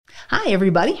Hi,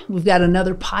 everybody. We've got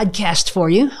another podcast for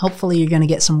you. Hopefully, you're going to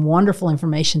get some wonderful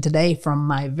information today from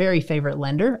my very favorite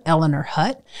lender, Eleanor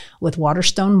Hutt, with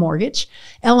Waterstone Mortgage.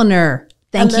 Eleanor,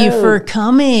 thank you for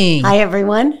coming. Hi,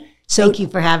 everyone. Thank you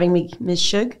for having me, Ms.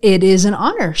 Shug. It is an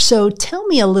honor. So tell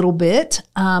me a little bit,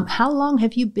 how long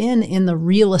have you been in the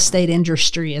real estate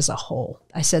industry as a whole?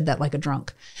 I said that like a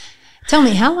drunk. Tell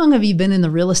me, how long have you been in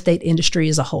the real estate industry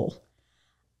as a whole?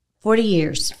 40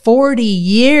 years. 40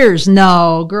 years.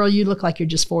 No, girl, you look like you're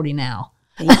just 40 now.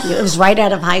 Thank you. It was right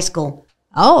out of high school.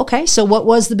 Oh, okay. So what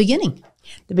was the beginning?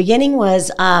 The beginning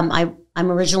was I'm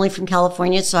originally from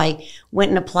California, so I went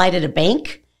and applied at a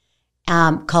bank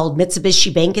called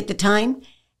Mitsubishi Bank at the time,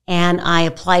 and I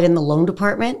applied in the loan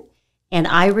department. And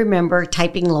I remember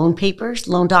typing loan papers,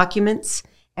 loan documents.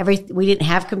 We didn't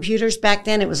have computers back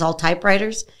then. It was all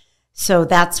typewriters. So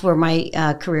that's where my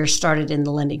career started in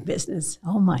the lending business.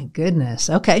 Oh, my goodness.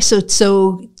 Okay. So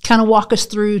kind of walk us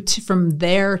through from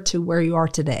there to where you are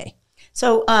today.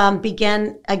 So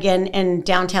began again in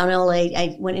downtown LA.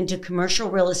 I went into commercial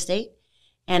real estate,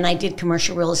 and I did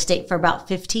commercial real estate for about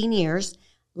 15 years.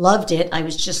 Loved it. I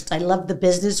loved the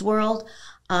business world.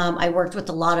 I worked with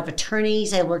a lot of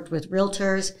attorneys. I worked with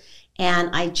realtors,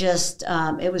 and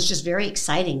it was just very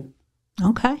exciting.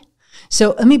 Okay.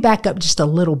 So let me back up just a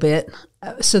little bit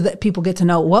so that people get to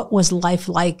know, what was life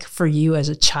like for you as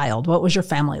a child? What was your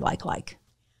family like?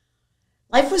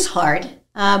 Life was hard.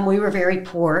 We were very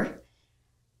poor.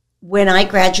 When I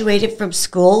graduated from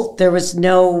school, there was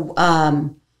no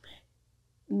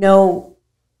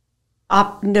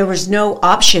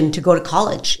option to go to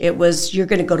college. It was, you're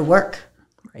going to go to work.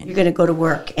 Right. You're going to go to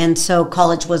work. And so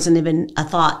college wasn't even a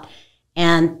thought.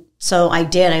 And so I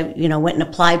did. I went and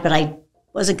applied, but I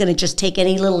wasn't going to just take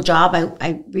any little job.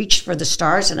 I reached for the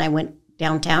stars, and I went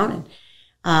downtown.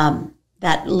 And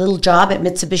that little job at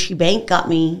Mitsubishi Bank got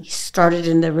me started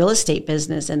in the real estate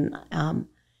business. And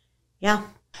yeah.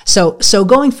 So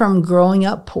going from growing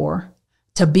up poor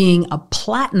to being a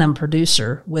platinum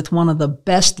producer with one of the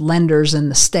best lenders in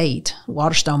the state,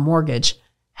 Waterstone Mortgage,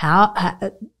 how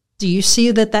do you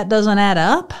see that doesn't add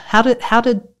up? How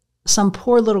did some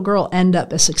poor little girl end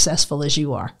up as successful as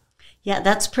you are? Yeah,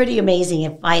 that's pretty amazing.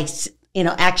 If I,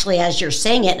 actually, as you're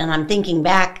saying it, and I'm thinking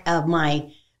back of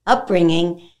my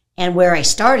upbringing and where I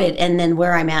started and then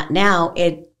where I'm at now,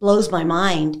 it blows my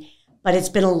mind. But it's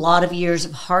been a lot of years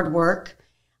of hard work,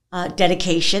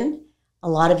 dedication, a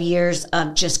lot of years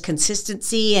of just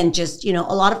consistency, and just, a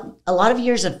lot of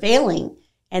years of failing,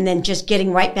 and then just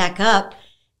getting right back up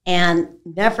and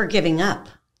never giving up.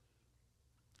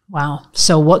 Wow.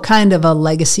 So what kind of a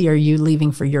legacy are you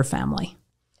leaving for your family?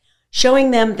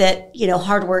 Showing them that,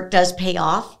 hard work does pay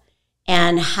off,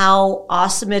 and how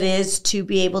awesome it is to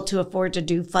be able to afford to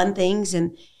do fun things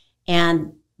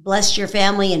and bless your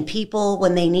family and people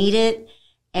when they need it,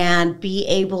 and be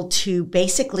able to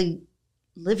basically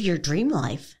live your dream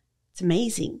life. It's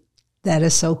amazing. That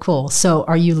is so cool. So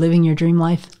are you living your dream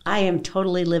life? I am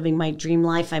totally living my dream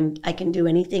life. I can do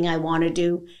anything I want to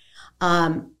do.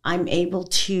 I'm able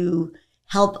to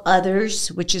help others,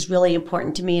 which is really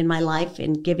important to me in my life,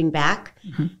 and giving back.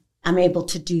 Mm-hmm. I'm able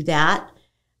to do that.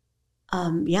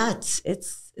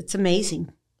 It's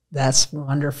amazing. That's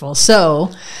wonderful.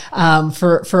 So,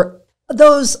 for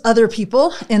those other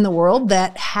people in the world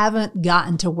that haven't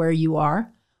gotten to where you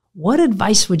are, what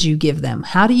advice would you give them?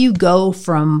 How do you go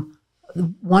from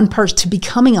one person to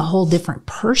becoming a whole different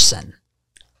person?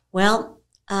 Well,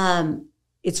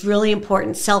 it's really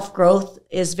important. Self-growth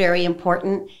is very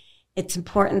important. It's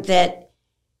important that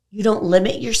you don't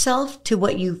limit yourself to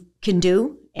what you can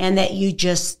do, and that you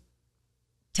just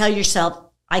tell yourself,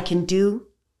 I can do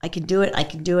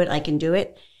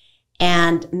it,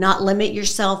 and not limit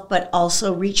yourself, but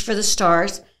also reach for the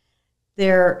stars.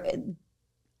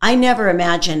 I never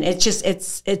imagined. It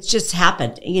just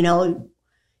happened. It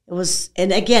was,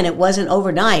 and again, it wasn't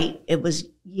overnight. It was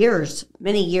years,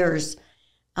 many years.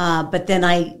 But then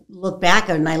I look back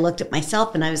and I looked at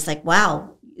myself, and I was like,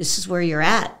 wow, this is where you're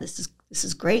at. This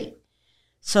is great.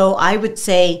 So I would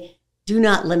say, do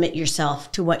not limit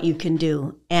yourself to what you can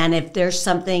do. And if there's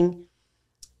something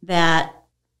that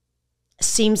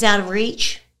seems out of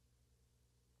reach,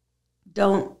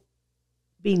 don't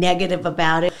be negative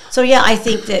about it. So yeah, I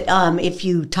think that if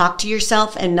you talk to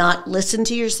yourself and not listen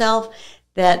to yourself,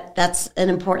 that's an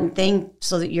important thing,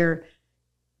 so that you're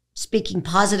speaking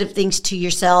positive things to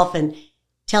yourself and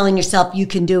telling yourself you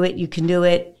can do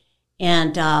it.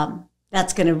 And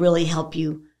that's going to really help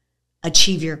you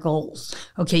achieve your goals.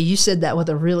 Okay, you said that with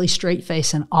a really straight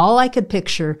face, and all I could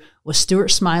picture was Stuart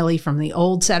Smiley from the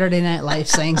old Saturday Night Live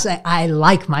saying, I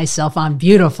like myself, I'm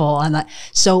beautiful.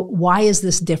 So why is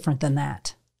this different than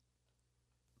that?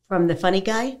 from the funny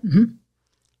guy. Mm-hmm.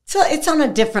 So it's on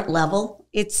a different level.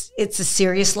 It's a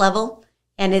serious level,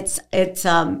 and it's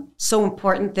so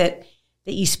important that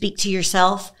you speak to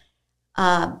yourself,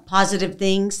 positive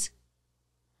things,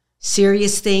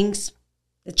 serious things,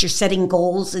 that you're setting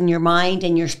goals in your mind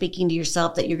and you're speaking to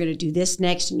yourself that you're going to do this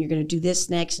next and you're going to do this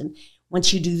next. And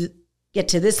once you get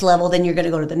to this level, then you're going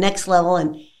to go to the next level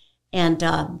and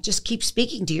just keep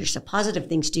speaking to yourself, positive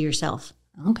things to yourself.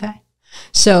 Okay.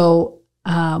 So,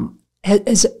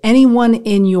 has anyone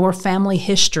in your family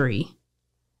history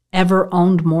ever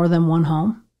owned more than one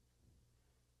home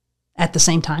at the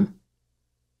same time?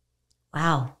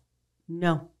 Wow.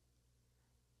 No.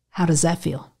 How does that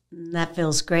feel? That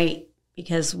feels great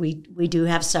because we do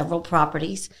have several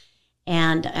properties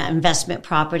and investment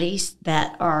properties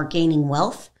that are gaining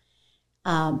wealth,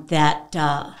 that's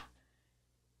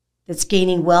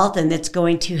gaining wealth, and that's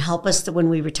going to help us when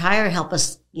we retire, help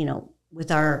us,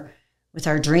 with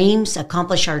our dreams,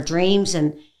 accomplish our dreams,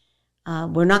 and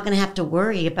we're not going to have to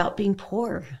worry about being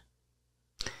poor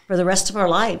for the rest of our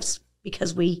lives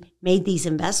because we made these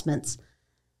investments.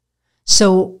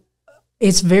 So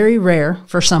it's very rare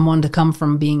for someone to come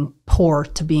from being poor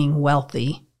to being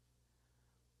wealthy.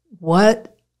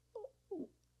 What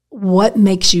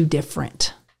makes you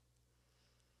different?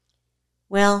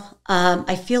 Well,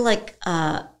 I feel like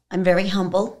I'm very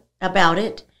humble about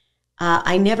it.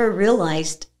 I never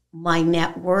realized my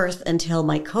net worth until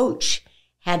my coach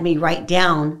had me write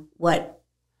down what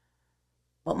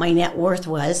my net worth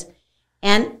was.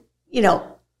 And,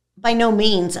 by no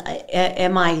means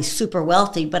am I super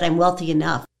wealthy, but I'm wealthy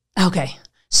enough. Okay.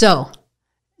 So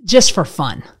just for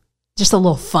fun, just a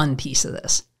little fun piece of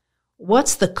this.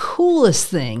 What's the coolest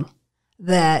thing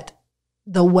that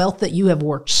the wealth that you have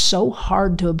worked so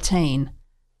hard to obtain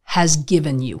has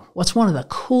given you? What's one of the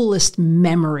coolest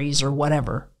memories or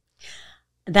whatever?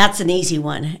 That's an easy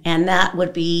one, and that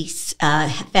would be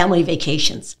family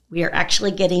vacations. We are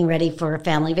actually getting ready for a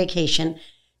family vacation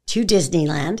to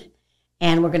Disneyland,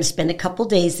 and we're going to spend a couple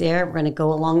days there. We're going to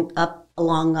go along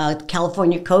the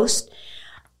California coast,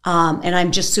 and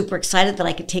I'm just super excited that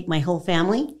I could take my whole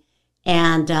family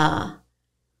and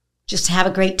just have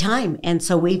a great time. And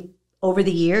so over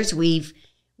the years, we've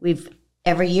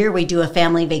every year we do a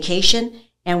family vacation,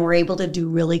 and we're able to do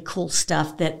really cool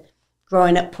stuff that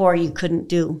growing up poor you couldn't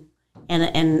do,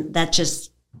 and that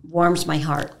just warms my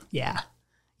heart. Yeah,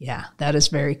 that is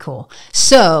very cool.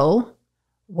 So,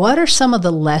 what are some of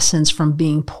the lessons from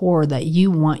being poor that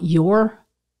you want your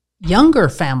younger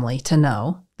family to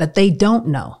know that they don't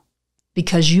know,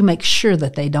 because you make sure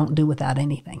that they don't do without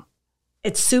anything?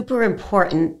 It's super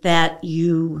important that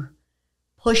you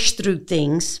push through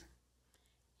things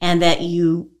and that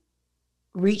you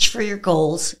reach for your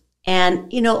goals.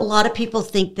 And, a lot of people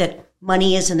think that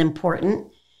money isn't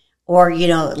important, or,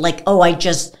 like, oh,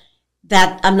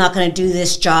 I'm not going to do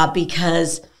this job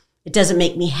because it doesn't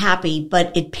make me happy,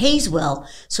 but it pays well.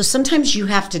 So sometimes you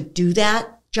have to do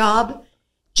that job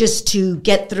just to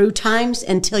get through times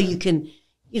until you can,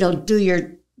 do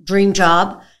your dream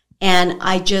job. And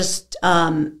I just,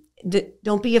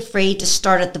 don't be afraid to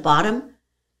start at the bottom,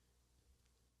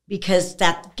 because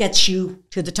that gets you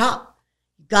to the top.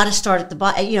 You got to start at the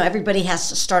bottom. Everybody has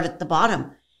to start at the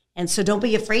bottom. And so don't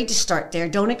be afraid to start there.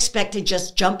 Don't expect to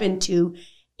just jump into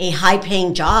a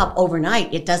high-paying job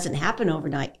overnight. It doesn't happen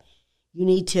overnight. You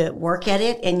need to work at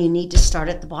it, and you need to start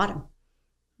at the bottom.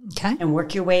 Okay. And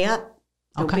work your way up.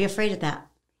 Don't be afraid of that.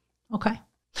 Okay.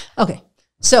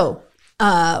 So,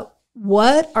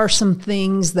 what are some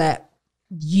things that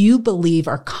you believe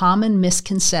are common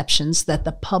misconceptions that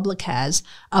the public has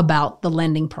about the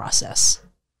lending process?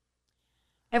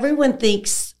 Everyone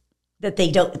thinks that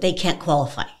they can't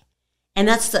qualify. And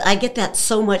I get that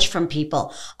so much from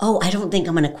people. Oh, I don't think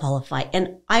I'm going to qualify.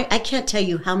 And I can't tell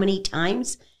you how many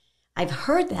times I've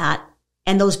heard that,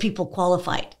 and those people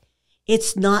qualified.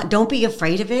 It's not, don't be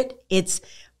afraid of it. It's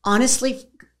honestly,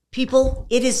 people,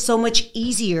 it is so much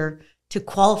easier to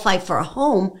qualify for a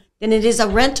home than it is a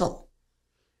rental.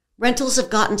 Rentals have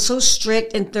gotten so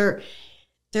strict, and they're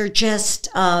just,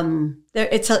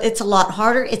 it's a lot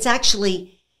harder. It's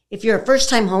actually, if you're a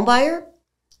first-time home buyer,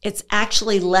 it's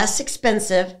actually less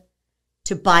expensive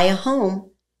to buy a home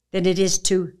than it is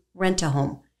to rent a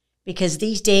home, because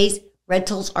these days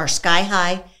rentals are sky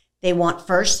high. They want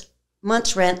first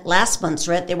month's rent, last month's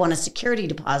rent. They want a security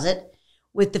deposit.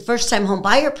 With the first-time home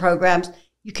buyer programs,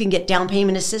 you can get down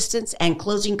payment assistance and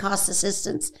closing cost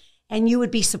assistance, and you would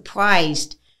be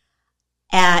surprised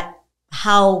at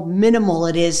how minimal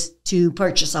it is to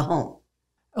purchase a home.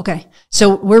 Okay.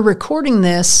 So we're recording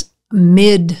this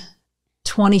mid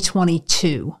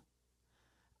 2022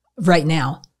 right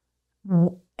now.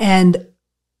 And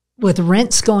with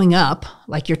rents going up,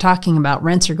 like you're talking about,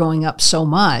 rents are going up so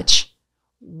much.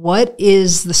 What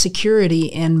is the security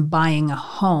in buying a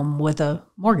home with a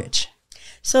mortgage?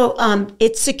 So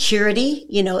it's security.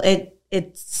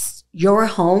 It's your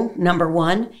home, number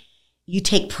one. You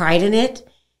take pride in it.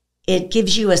 It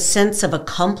gives you a sense of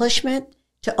accomplishment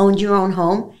to own your own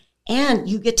home. And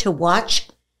you get to watch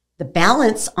the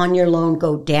balance on your loan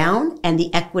go down and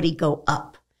the equity go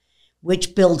up,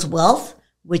 which builds wealth,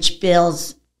 which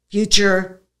builds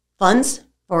future funds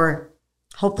for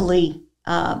hopefully,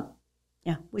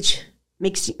 which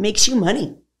makes you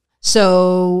money.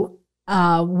 So,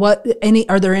 are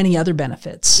there any other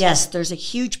benefits? Yes, there's a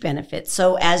huge benefit.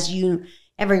 So as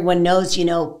everyone knows,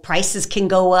 prices can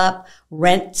go up,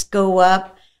 rents go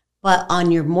up, but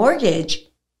on your mortgage,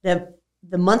 the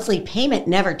monthly payment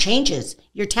never changes.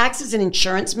 Your taxes and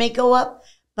insurance may go up,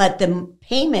 but the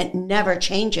payment never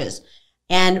changes.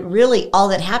 And really all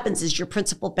that happens is your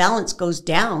principal balance goes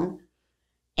down.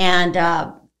 And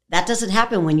that doesn't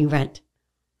happen when you rent.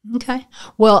 Okay.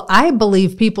 Well, I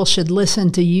believe people should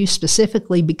listen to you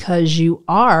specifically because you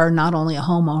are not only a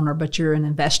homeowner, but you're an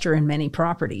investor in many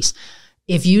properties.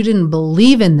 If you didn't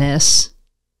believe in this,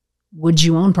 would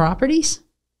you own properties?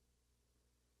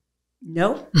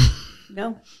 No.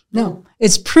 No.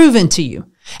 It's proven to you.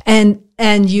 And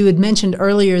you had mentioned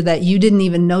earlier that you didn't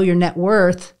even know your net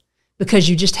worth because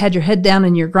you just had your head down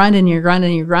and you're grinding,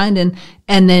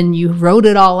 and then you wrote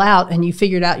it all out and you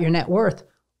figured out your net worth.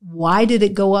 Why did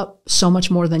it go up so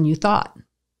much more than you thought?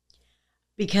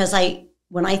 Because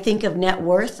when I think of net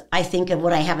worth, I think of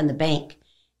what I have in the bank.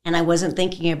 And I wasn't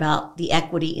thinking about the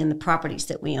equity in the properties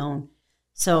that we own.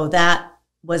 So that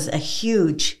was a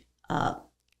huge,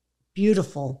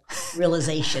 beautiful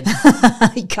realization.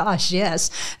 Gosh,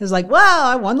 yes. It was like, wow,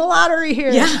 I won the lottery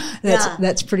here. Yeah.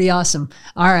 That's pretty awesome.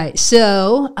 All right.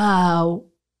 So,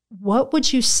 what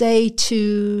would you say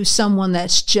to someone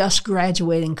that's just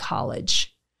graduating college?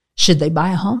 Should they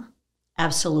buy a home?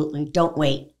 Absolutely. Don't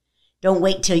wait. Don't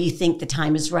wait till you think the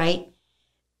time is right.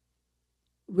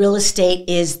 Real estate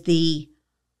is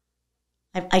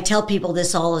I tell people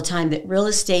this all the time, that real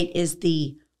estate is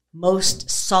the most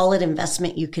solid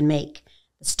investment you can make.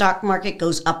 The stock market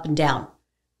goes up and down.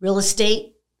 Real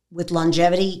estate, with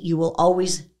longevity, you will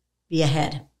always be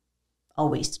ahead.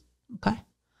 Always. Okay.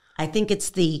 I think it's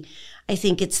the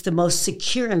most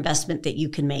secure investment that you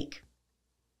can make.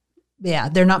 Yeah,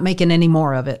 they're not making any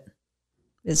more of it.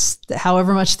 It's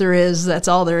however much there is, that's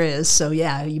all there is. So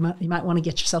yeah, you might want to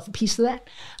get yourself a piece of that,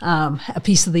 a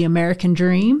piece of the American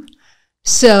dream.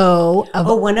 So,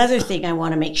 one other thing I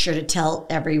want to make sure to tell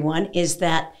everyone is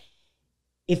that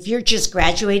if you're just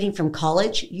graduating from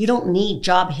college, you don't need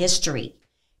job history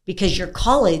because your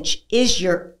college is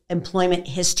your employment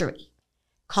history.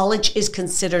 College is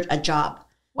considered a job.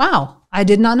 Wow, I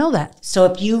did not know that. So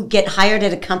if you get hired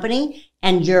at a company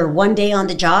and you're one day on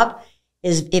the job,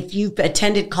 if you've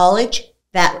attended college,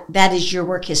 that is your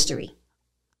work history.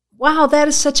 Wow, that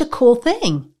is such a cool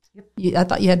thing. I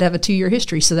thought you had to have a 2-year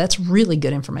history, so that's really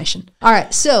good information. All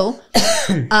right, so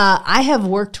I have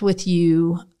worked with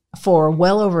you for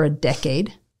well over a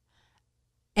decade,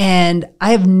 and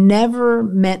I have never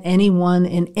met anyone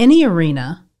in any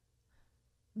arena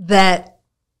that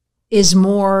is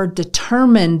more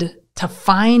determined to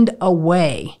find a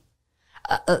way.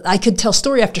 I could tell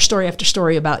story after story after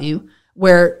story about you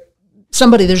where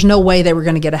there's no way they were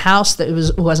going to get a house, that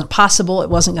it wasn't possible, it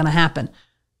wasn't going to happen.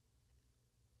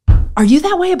 Are you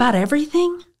that way about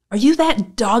everything? Are you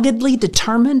that doggedly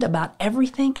determined about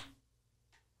everything?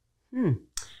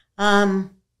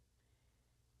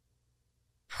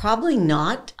 Probably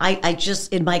not. I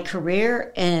just, in my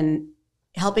career and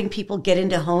helping people get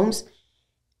into homes,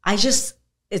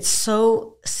 it's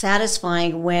so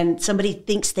satisfying when somebody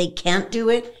thinks they can't do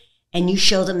it and you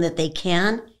show them that they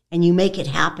can and you make it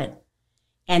happen.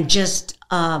 And just,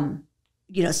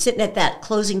 sitting at that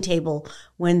closing table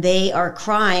when they are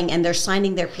crying and they're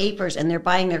signing their papers and they're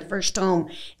buying their first home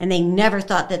and they never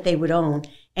thought that they would own.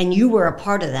 And you were a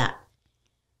part of that.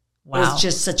 Wow. It's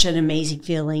just such an amazing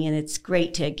feeling. And it's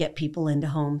great to get people into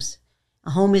homes.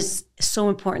 A home is so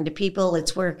important to people.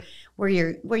 It's where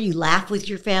you laugh with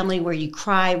your family, where you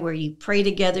cry, where you pray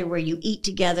together, where you eat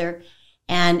together.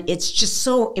 And it's just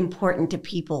so important to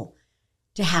people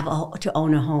to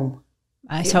own a home.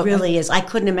 It really is. I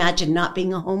couldn't imagine not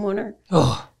being a homeowner.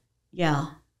 Oh. Yeah.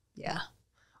 Yeah.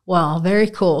 Well, very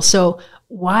cool. So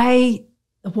why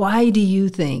do you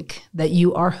think that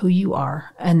you are who you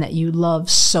are and that you love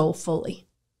so fully?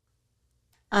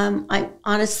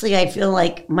 I feel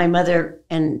like my mother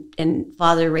and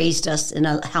father raised us in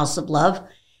a house of love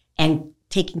and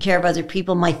taking care of other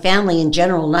people, my family in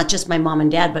general, not just my mom and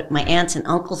dad, but my aunts and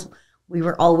uncles.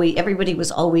 Everybody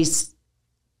was always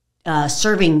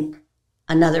serving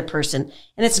another person.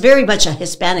 And it's very much a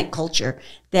Hispanic culture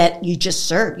that you just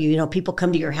serve. People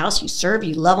come to your house, you serve,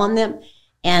 you love on them.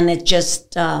 And it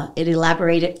just, it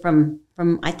elaborated from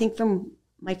my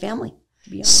family, to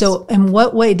be honest. So in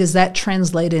what way does that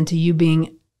translate into you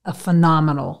being a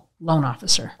phenomenal loan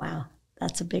officer? Wow,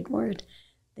 that's a big word.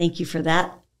 Thank you for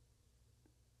that.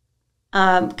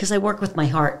 Because I work with my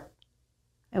heart.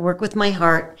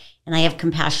 And I have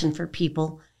compassion for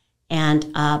people.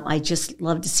 And I just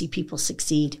love to see people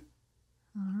succeed.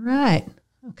 All right.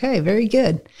 Okay, very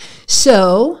good.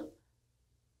 So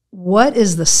what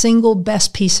is the single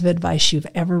best piece of advice you've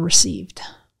ever received?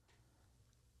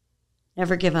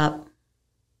 Never give up.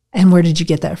 And where did you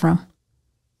get that from?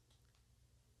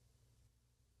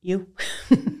 You.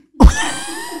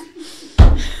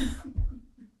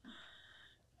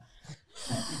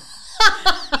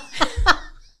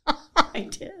 I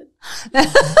did.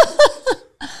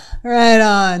 Right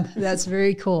on. That's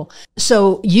very cool.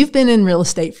 So you've been in real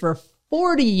estate for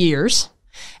 40 years,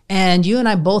 and you and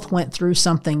I both went through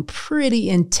something pretty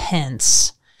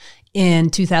intense in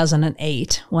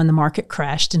 2008 when the market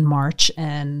crashed in March,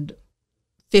 and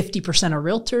 50% of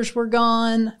realtors were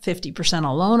gone, 50%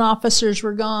 of loan officers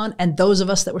were gone, and those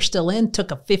of us that were still in took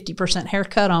a 50%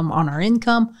 haircut on our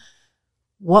income.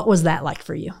 What was that like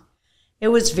for you? It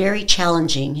was very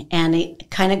challenging, and it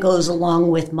kind of goes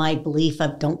along with my belief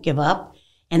of don't give up,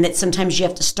 and that sometimes you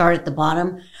have to start at the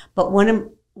bottom. But one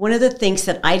of the things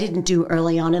that I didn't do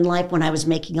early on in life when I was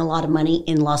making a lot of money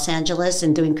in Los Angeles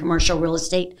and doing commercial real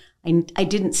estate, I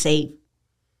didn't save.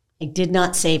 I did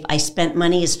not save. I spent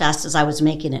money as fast as I was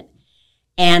making it.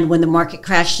 And when the market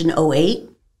crashed in '08,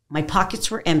 my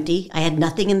pockets were empty. I had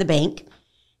nothing in the bank,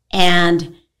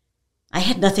 and I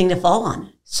had nothing to fall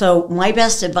on. So my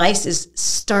best advice is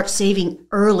start saving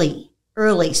early.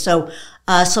 So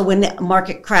when the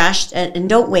market crashed, and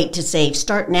don't wait to save,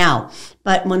 start now.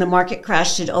 But when the market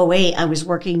crashed in '08, I was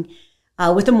working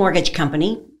with a mortgage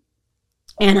company,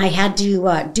 and I had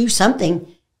to do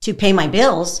something to pay my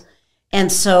bills. And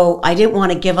so I didn't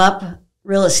want to give up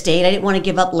real estate. I didn't want to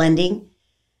give up lending.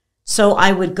 So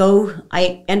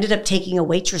I ended up taking a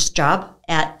waitress job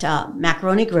at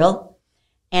Macaroni Grill.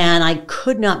 And I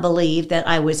could not believe that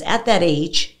I was at that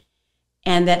age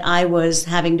and that I was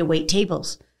having to wait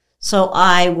tables. So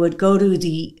I would go to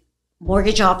the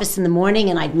mortgage office in the morning,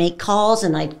 and I'd make calls,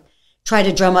 and I'd try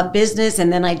to drum up business.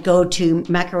 And then I'd go to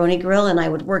Macaroni Grill, and I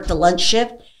would work the lunch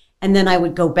shift. And then I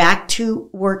would go back to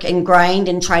work and grind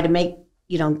and try to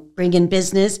bring in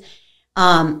business.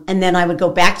 And then I would go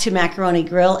back to Macaroni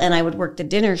Grill, and I would work the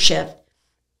dinner shift.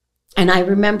 And I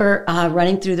remember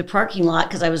running through the parking lot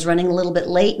because I was running a little bit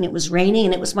late, and it was raining,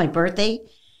 and it was my birthday.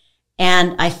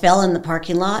 And I fell in the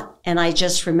parking lot, and I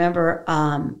just remember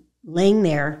laying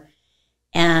there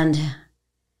and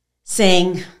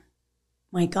saying,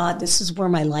 my God, this is where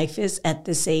my life is at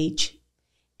this age.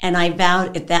 And I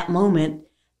vowed at that moment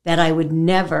that I would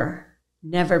never,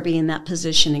 never be in that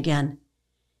position again,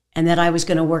 and that I was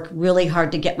going to work really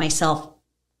hard to get myself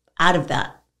out of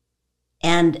that.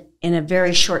 And in a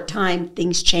very short time,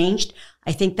 things changed.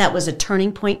 I think that was a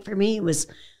turning point for me. It was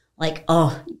like,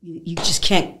 oh, you just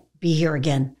can't be here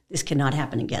again. This cannot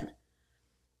happen again.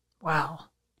 Wow.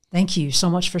 Thank you so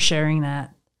much for sharing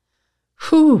that.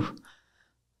 Whew.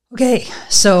 Okay.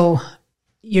 So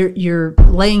you're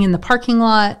laying in the parking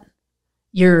lot.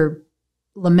 You're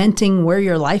lamenting where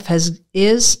your life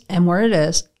is and where it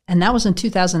is. And that was in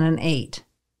 2008.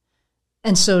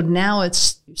 And so now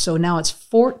it's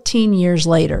 14 years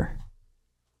later,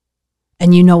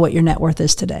 and you know what your net worth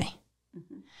is today.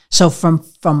 Mm-hmm. So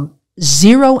from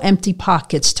zero empty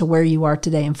pockets to where you are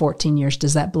today in 14 years,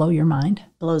 does that blow your mind?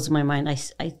 Blows my mind.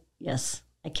 Yes,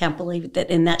 I can't believe that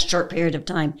in that short period of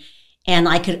time. And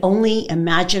I could only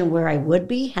imagine where I would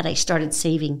be had I started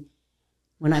saving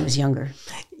when I was younger.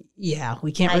 Yeah,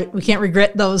 we can't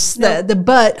regret those. No.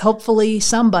 But hopefully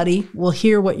somebody will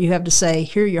hear what you have to say,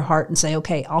 hear your heart, and say,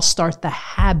 okay, I'll start the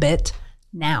habit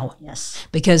now. Yes.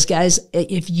 Because guys,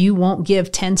 if you won't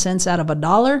give 10 cents out of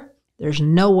 $1, there's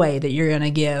no way that you're going to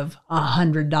give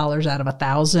 $100 out of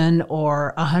 1,000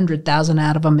 or 100,000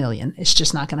 out of 1,000,000. It's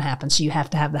just not going to happen. So you have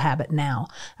to have the habit now.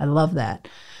 I love that.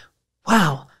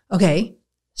 Wow. Okay.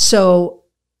 So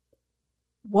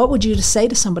what would you say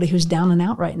to somebody who's down and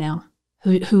out right now?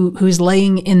 Who's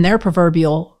laying in their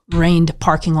proverbial rained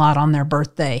parking lot on their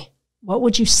birthday? What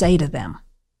would you say to them?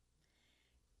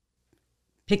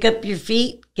 Pick up your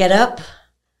feet, get up,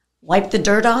 wipe the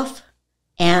dirt off,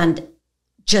 and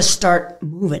just start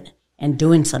moving and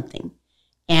doing something.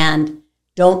 And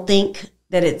don't think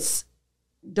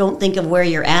of where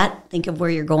you're at, think of where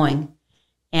you're going,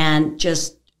 and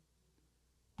just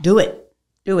do it.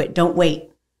 Don't wait,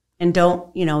 and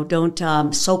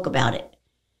don't soak about it.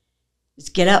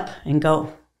 Just get up and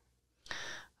go.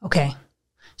 Okay.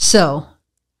 So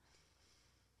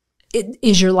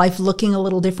is your life looking a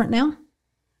little different now?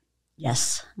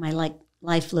 Yes, my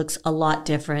life looks a lot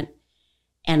different,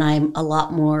 and I'm a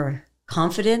lot more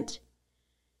confident.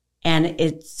 And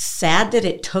it's sad that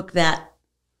it took that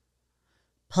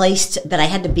place that I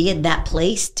had to be in that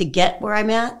place to get where I'm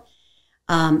at.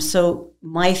 So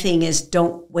my thing is,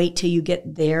 don't wait till you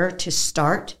get there to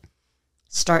start.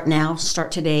 Start now.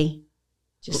 Start today.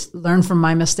 Just learn from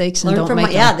my mistakes and don't make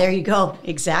them. Yeah, there you go.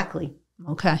 Exactly.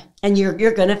 Okay. And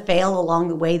you're going to fail along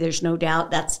the way. There's no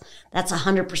doubt. That's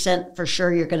 100% for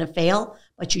sure. You're going to fail,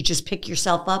 but you just pick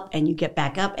yourself up and you get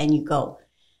back up and you go.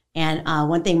 And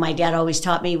one thing my dad always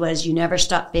taught me was you never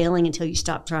stop failing until you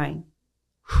stop trying.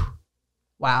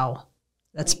 Wow.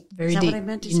 That's very deep. What I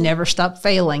meant to you say? Never stop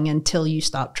failing until you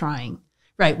stop trying.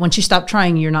 Right. Once you stop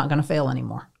trying, you're not going to fail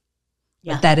anymore.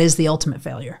 Yeah. But that is the ultimate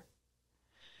failure,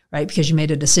 right? Because you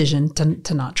made a decision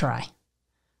to not try.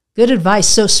 Good advice.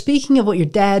 So speaking of what your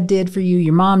dad did for you,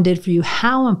 your mom did for you,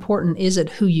 how important is it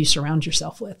who you surround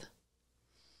yourself with?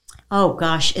 Oh,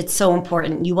 gosh, it's so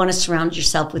important. You want to surround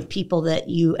yourself with people that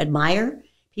you admire,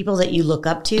 people that you look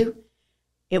up to.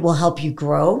 It will help you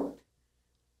grow.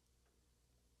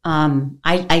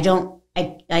 I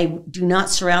do not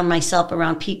surround myself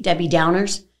around Debbie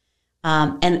Downers.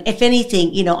 And if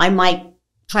anything, I might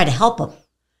try to help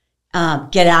them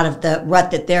get out of the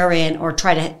rut that they're in or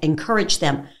try to encourage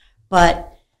them.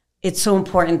 But it's so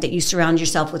important that you surround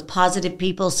yourself with positive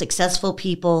people, successful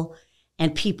people,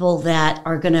 and people that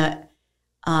are going to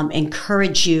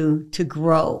encourage you to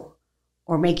grow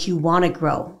or make you want to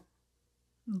grow.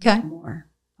 Okay. More.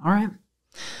 All right.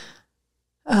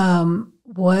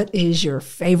 What is your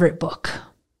favorite book?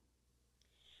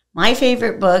 My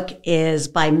favorite book is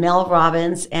by Mel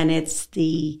Robbins, and it's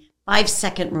the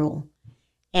 5-second rule.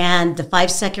 And the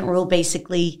 5-second rule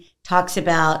basically talks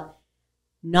about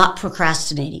not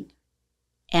procrastinating.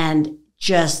 And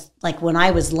just like when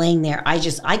I was laying there, I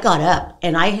got up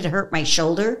and I had hurt my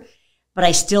shoulder, but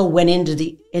I still went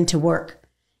into work,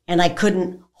 and I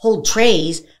couldn't hold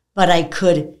trays, but I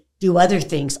could do other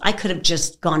things. I could have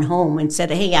just gone home and said,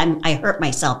 hey, I hurt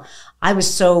myself. I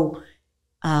was so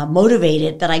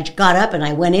motivated that I got up and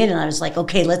I went in and I was like,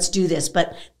 okay, let's do this.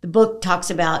 But the book talks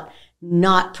about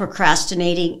not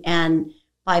procrastinating and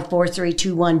 5, 4, 3,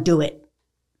 2, 1, do it.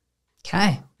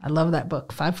 Okay. I love that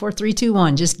book. 5, 4, 3, 2,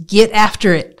 1. Just get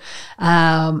after it.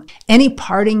 Any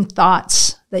parting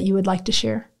thoughts that you would like to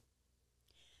share?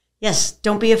 Yes.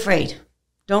 Don't be afraid.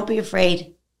 Don't be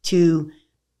afraid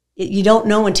you don't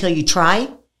know until you try.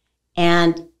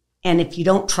 And if you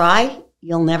don't try,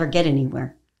 you'll never get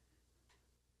anywhere.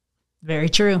 Very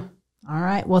true. All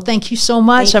right. Well, thank you so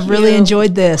much. I've really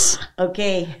enjoyed this.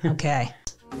 Okay. Okay.